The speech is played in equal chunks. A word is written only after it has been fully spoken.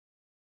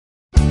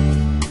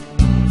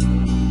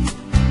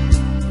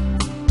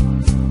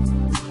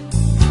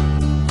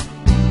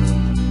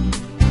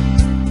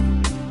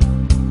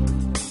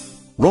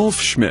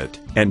Rolf Schmidt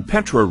and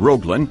Petra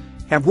Roeglin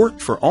have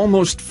worked for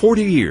almost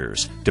 40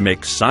 years to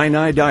make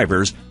Sinai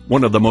divers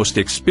one of the most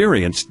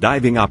experienced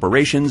diving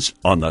operations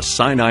on the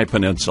Sinai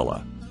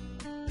Peninsula.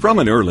 From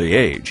an early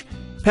age,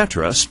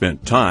 Petra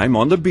spent time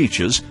on the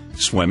beaches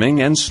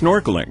swimming and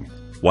snorkeling,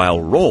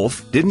 while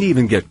Rolf didn't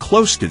even get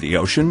close to the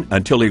ocean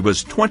until he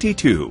was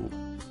 22.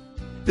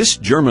 This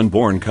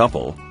German-born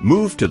couple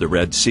moved to the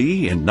Red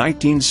Sea in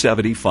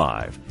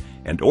 1975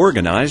 and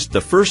organized the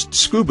first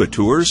scuba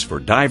tours for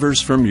divers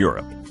from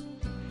Europe.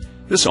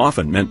 This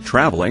often meant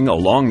traveling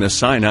along the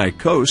Sinai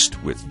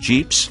coast with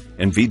jeeps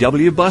and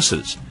VW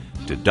buses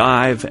to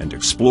dive and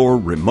explore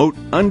remote,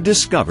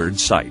 undiscovered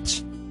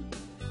sites.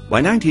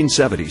 By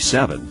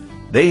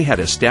 1977, they had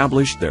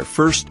established their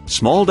first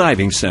small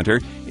diving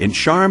center in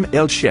Sharm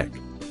el Sheikh.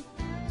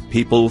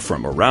 People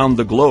from around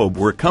the globe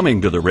were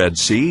coming to the Red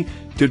Sea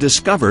to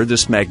discover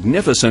this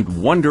magnificent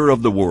wonder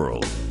of the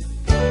world.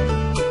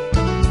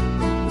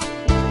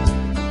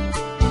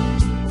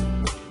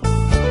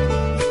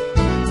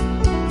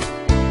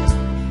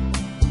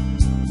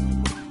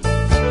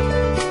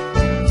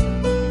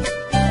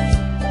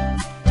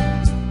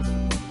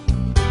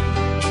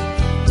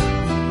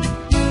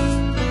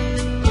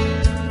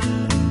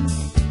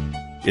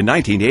 In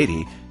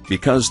 1980,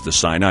 because the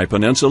Sinai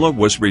Peninsula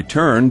was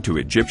returned to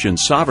Egyptian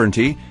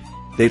sovereignty,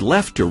 they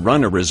left to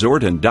run a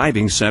resort and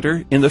diving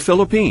center in the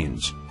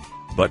Philippines,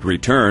 but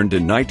returned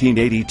in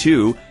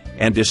 1982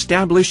 and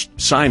established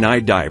Sinai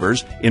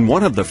Divers in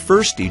one of the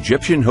first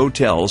Egyptian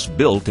hotels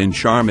built in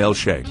Sharm el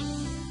Sheikh.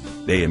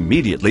 They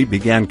immediately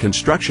began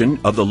construction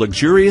of the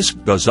luxurious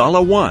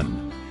Ghazala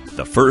 1,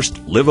 the first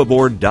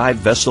live-aboard dive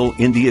vessel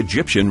in the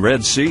Egyptian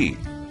Red Sea.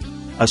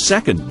 A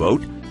second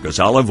boat,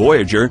 Ghazala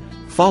Voyager,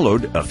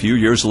 followed a few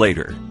years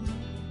later.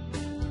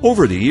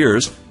 Over the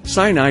years,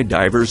 Sinai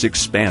Divers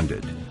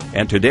expanded,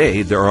 and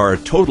today there are a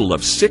total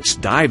of 6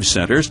 dive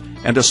centers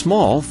and a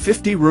small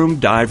 50-room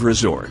dive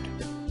resort.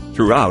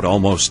 Throughout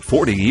almost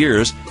 40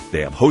 years,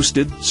 they have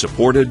hosted,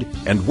 supported,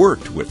 and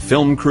worked with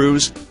film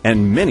crews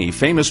and many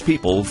famous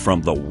people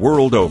from the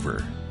world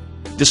over.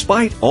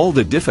 Despite all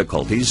the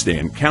difficulties they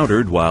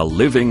encountered while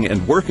living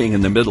and working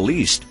in the Middle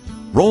East,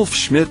 Rolf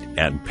Schmidt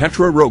and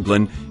Petra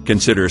Roeglin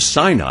consider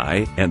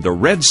Sinai and the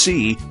Red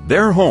Sea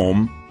their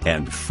home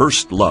and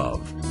first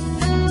love.